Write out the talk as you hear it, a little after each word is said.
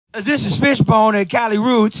This is Fishbone at Cali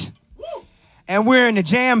Roots, and we're in the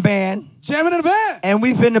jam band. Jamming in the van. And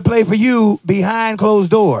we finna play for you behind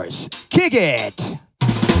closed doors. Kick it.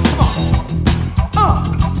 Come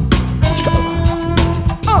on.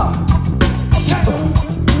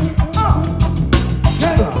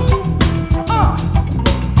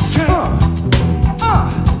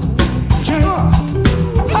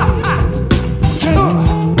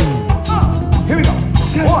 Here we go.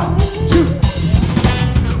 1, 2.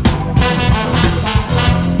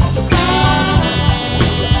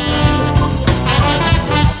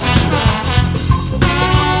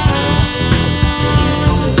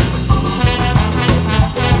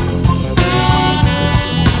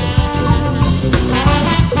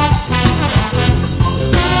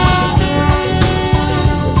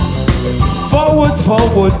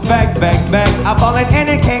 Forward, back, I'm falling and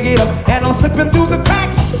I can't get up, and I'm slipping through the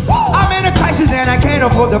cracks. I'm in a crisis and I can't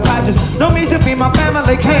afford the prices. No means to feed my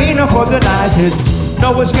family, can't afford the nicest.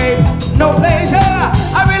 No escape, no pleasure.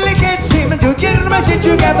 I really can't seem to get my shit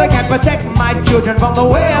together. Can't protect my children from the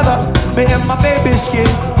weather. Me and my baby's skin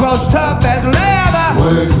grows tough as leather.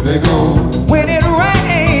 Where do they go? When it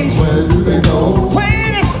rains. Where do they go?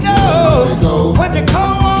 When it snows. When the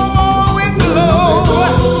cold wind blows.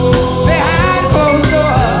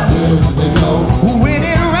 When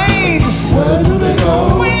it rains, where do they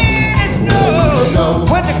go? When it snows,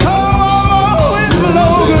 when the cold winds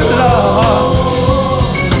blow, good Lord.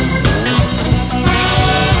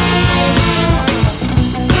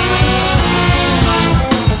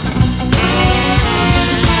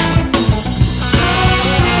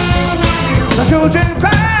 The children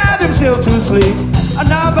cry themselves to sleep.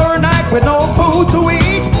 Another night with no food to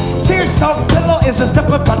eat. Tears soaked pillow is a step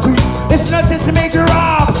of concrete. It's not just to make you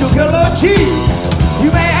rob, to kill or cheat.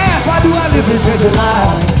 You may ask, why do I live this wretched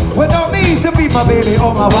life with no means to feed my baby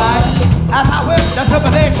or my wife? As I whip the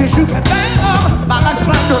civilizations you can fathom, my life's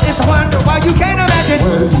splendor is a wonder why you can't imagine.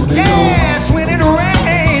 Where do they yes, go? when it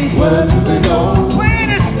rains. Where do they go? When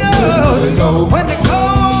it snows. When the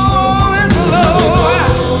cold winds blow.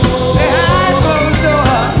 Behind closed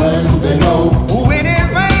doors. Where do they go? When it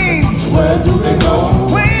rains. Where do they go?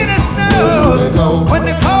 When it snows. When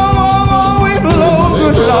the cold wind blows,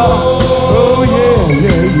 good Lord. Oh yeah,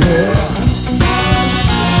 yeah, yeah.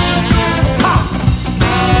 Ha!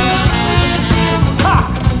 Ha!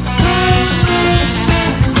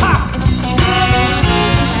 Ha!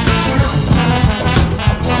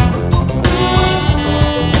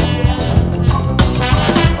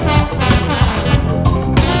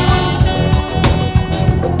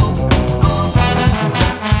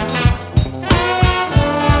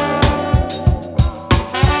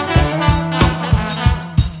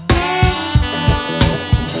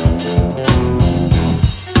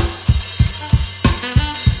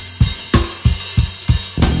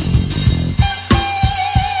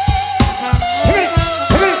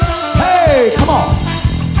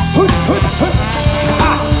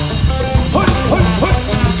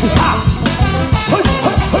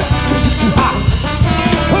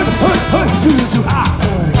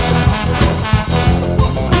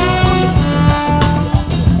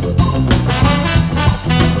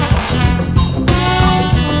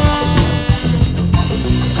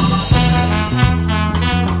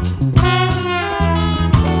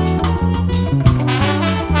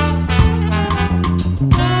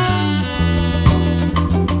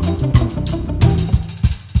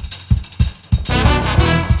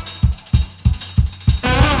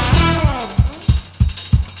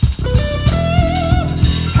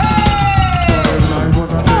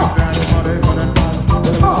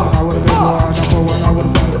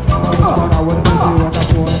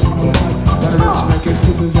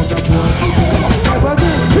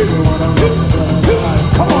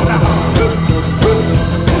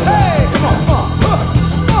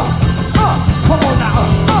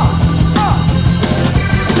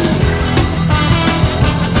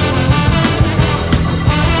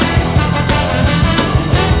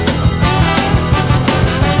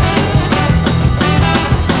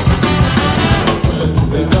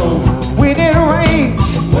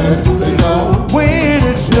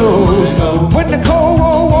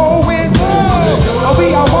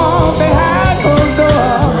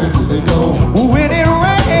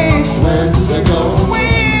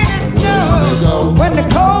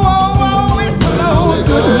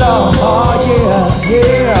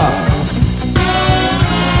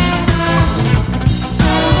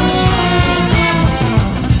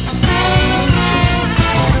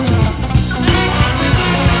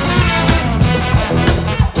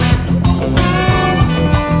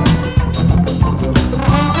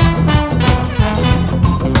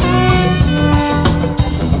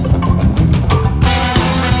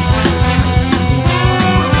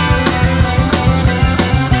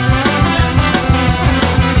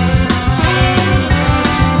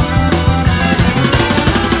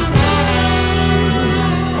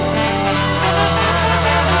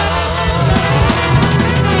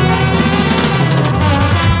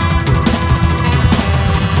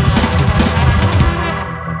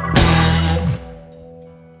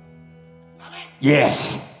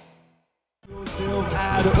 Yes. Yourself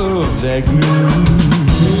out of that groove.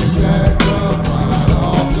 Pick that up right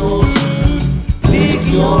off your shoes. Pick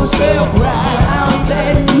yourself right